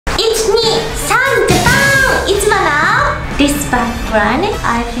background,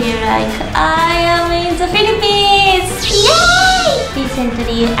 I feel like I am in the Philippines! Yay!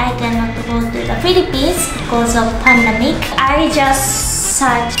 Recently, I cannot go to the Philippines because of pandemic. I just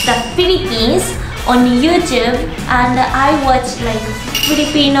searched the Philippines on YouTube and I watch like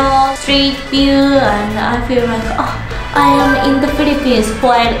Filipino street view and I feel like, oh, I am in the Philippines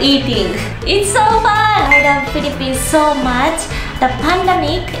while eating. It's so fun! I love Philippines so much. The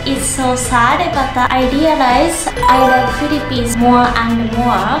pandemic is so sad, but I realize I love Philippines more and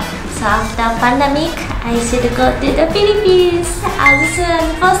more. So after pandemic, I should go to the Philippines as soon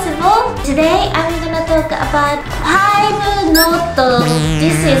as possible. Today, I'm gonna talk about 5 notes.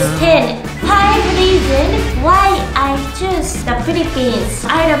 This is 10. 5 reasons why I choose the Philippines.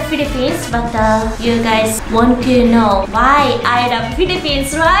 I love Philippines, but you guys want to know why I love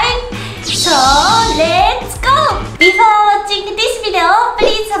Philippines, right? So let's go! Before watching this video,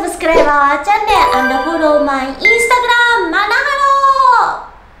 please subscribe our channel and follow my Instagram, Manaharo!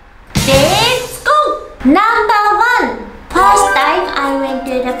 Let's go! Number 1. First time I went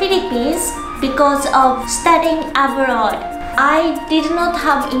to the Philippines because of studying abroad. I did not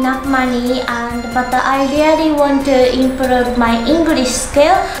have enough money but I really want to improve my English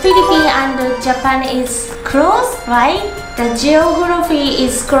skill. Philippines and Japan is close, right? The geography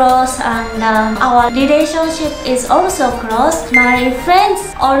is close and our relationship is also close. My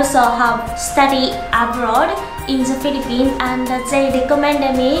friends also have studied abroad in the Philippines and they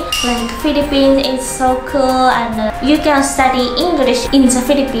recommended me like Philippines is so cool and you can study English in the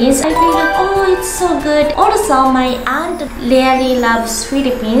Philippines. I feel like, oh, it's so good. Also, my aunt really loves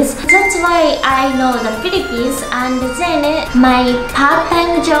Philippines. That's why I know the Philippines. And then my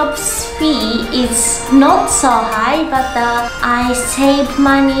part-time job's fee is not so high, but I save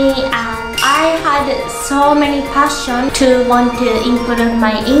money and I had so many passion to want to improve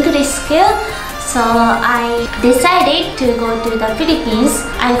my English skill. So I decided to go to the Philippines.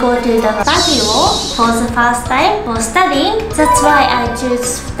 I go to the Baguio for the first time for studying. That's why I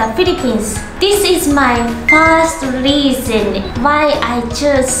choose the Philippines. This is my first reason why I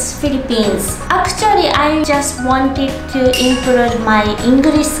chose Philippines. Actually, I just wanted to improve my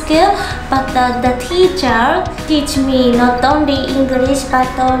English skill, but the teacher teach me not only English but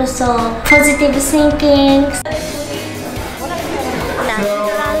also positive thinking.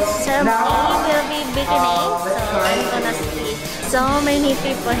 Beginning, so I'm gonna see so many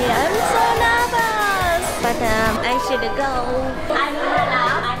people here. I'm so nervous, but I should go. I'm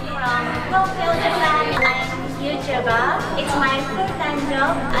Lana. I'm from Tokyo, Japan. I'm a YouTuber. It's my full-time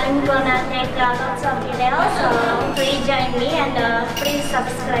job. I'm gonna take lots of videos, so please join me and please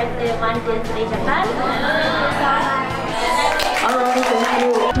subscribe to 123 Japan.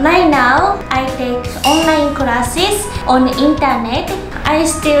 Right now, I take online classes on internet. I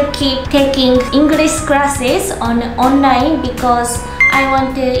still keep taking English classes on online because I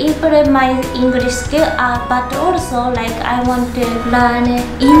want to improve my English skill, but also like I want to learn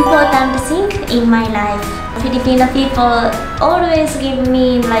important things in my life. Filipino people always give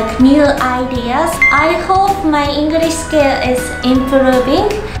me like new ideas. I hope my English skill is improving.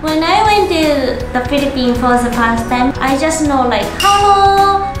 When I went to the Philippines for the first time, I just know like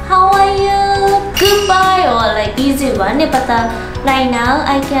hello, how are you, goodbye, or like easy one. But right now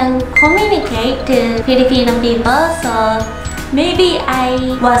I can communicate to Filipino people, so maybe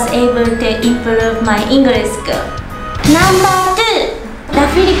I was able to improve my English skill. Number 2. The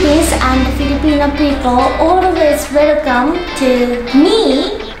Philippines and the Filipino people always welcome to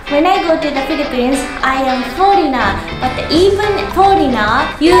me. When I go to the Philippines, I am foreigner, but even foreigner,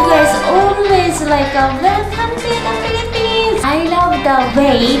 you guys always like welcome to the Philippines. I love the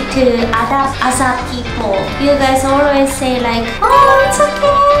way to adapt other people. You guys always say like, oh, it's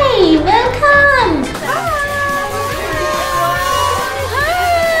okay, welcome.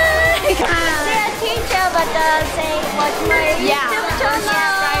 Teacher, but say watch my YouTube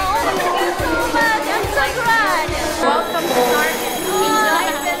channel. Thank you so much. I'm so glad. Welcome to Target.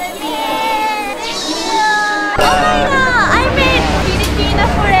 Hi, Philippines. Oh my God, I made Filipino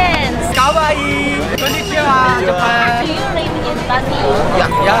friends. Kawaii. Konnichiwa, Japan. Do you live in Baguio?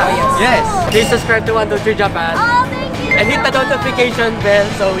 Yes. Please subscribe to 123 Japan. Oh, thank you. And hit the notification bell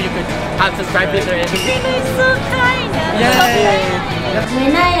so you could have subscribed later. Filipino is so kind. Yay.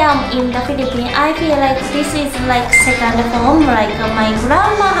 When I am in the Philippines, I feel like this is like second home, like my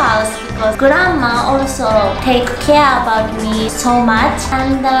grandma house, because grandma also take care about me so much,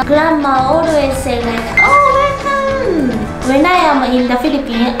 and grandma always say like, oh, welcome. When I am in the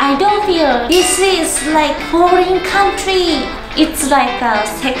Philippines, I don't feel this is like foreign country. It's like a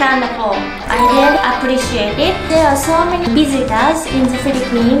second home. I really appreciate it. There are so many visitors in the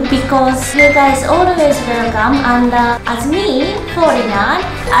Philippines because you guys always welcome, and as me, foreigner,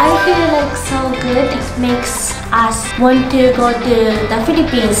 I feel like so good. It makes us want to go to the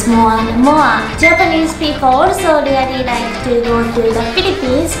Philippines more and more. Japanese people also really like to go to the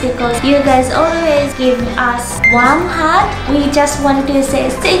Philippines because you guys always give us warm heart. We just want to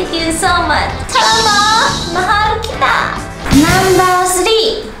say thank you so much. Tama! Mahal kita! Number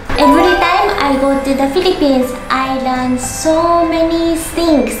 3. Every time I go to the Philippines, I learn so many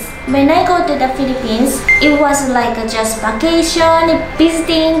things. When I go to the Philippines, it was like just vacation,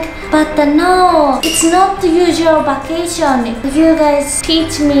 visiting, but no, it's not the usual vacation. You guys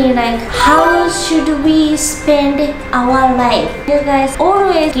teach me like how should we spend our life. You guys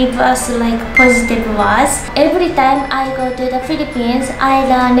always give us like positive words. Every time I go to the Philippines, I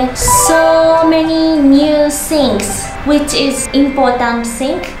learn so many new things, which is important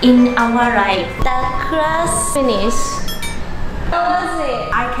thing in our life. The class finished. How was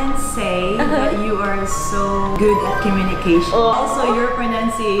it? I can say that you are so good at communication. Also, your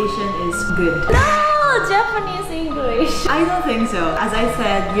pronunciation is good. No, Japanese English. I don't think so. As I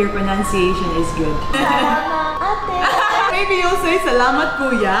said, your pronunciation is good. Salamat ate. Maybe you'll say salamat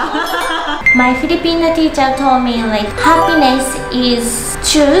kuya. My Filipino teacher told me like happiness is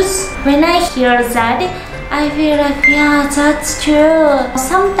choose. When I hear that, I feel like, yeah, that's true.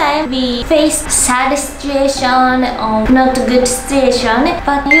 Sometimes we face sad situation or not good situation,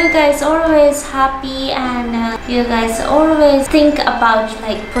 but you guys always happy and you guys always think about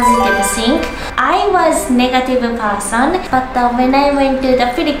like positive thing. I was negative person, but when I went to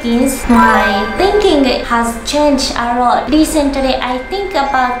the Philippines, my thinking has changed a lot. Recently, I think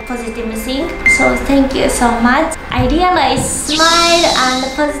about positive thing. So thank you so much. I realize smile and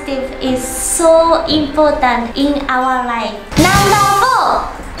positive is so important in our life. Number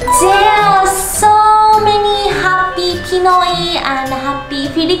 4. There are so many happy Pinoy and happy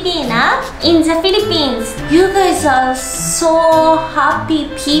Filipina in the Philippines. You guys are so happy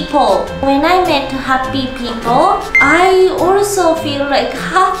people. When I met happy people, I also feel like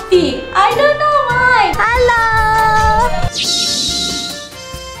happy. I don't know why. Hello!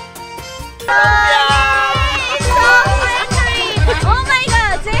 Oh my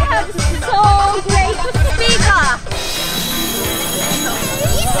god, they have so great speaker!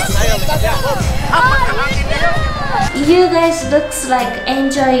 You guys looks like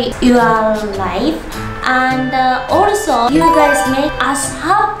enjoy your life, and also you guys make us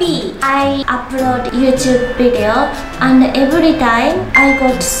happy. I upload YouTube video and every time I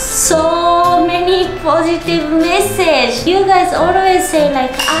got so many positive message. You guys always say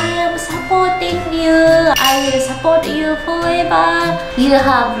like I am supporting you, I will support you forever. You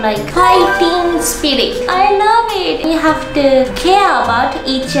have like fighting spirit. I love it. We have to care about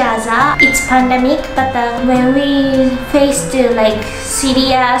each other. It's pandemic, but when we face to like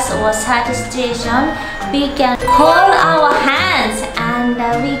serious or sad situation, we can hold our hands and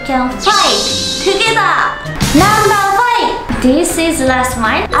we can fight together. Number 5. This is last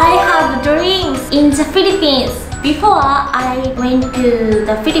one. I have dreams in the Philippines. Before I went to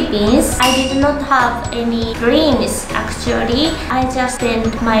the Philippines, I did not have any dreams actually. I just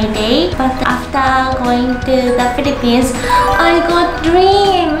spent my day. But after going to the Philippines, I got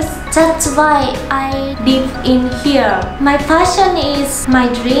dreams. That's why I live in here. My passion is my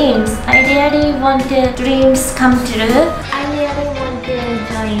dreams. I really want the dreams come true. I really want to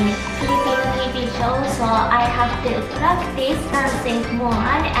join Filipino TV show, so I have to practice dancing more.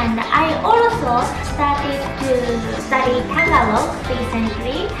 And I also started to study Tagalog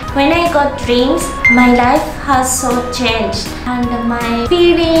recently. When I got dreams, my life has so changed, and my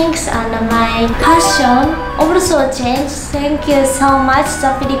feelings and my passion also changed. Thank you so much,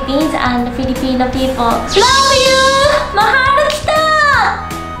 the Philippines and Filipino people. Love you! Mahal kita!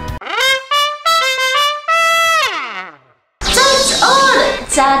 That's all!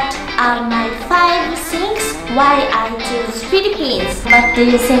 That are my 5 things why I choose Philippines. What do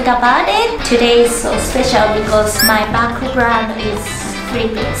you think about it? Today is so special because my background is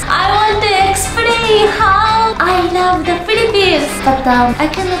Philippines. I want to explain how I love the Philippines, but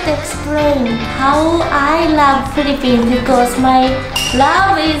I cannot explain how I love Philippines because my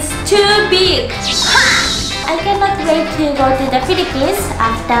love is too big. I cannot wait to go to the Philippines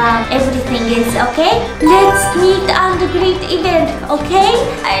after everything is okay. Let's meet and greet event, okay?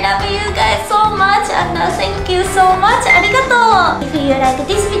 I love you guys so much and thank you so much. Arigato! If you like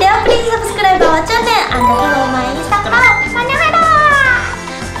this video, please subscribe our channel and follow my Instagram.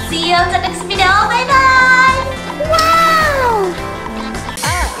 See you on the next video. Bye!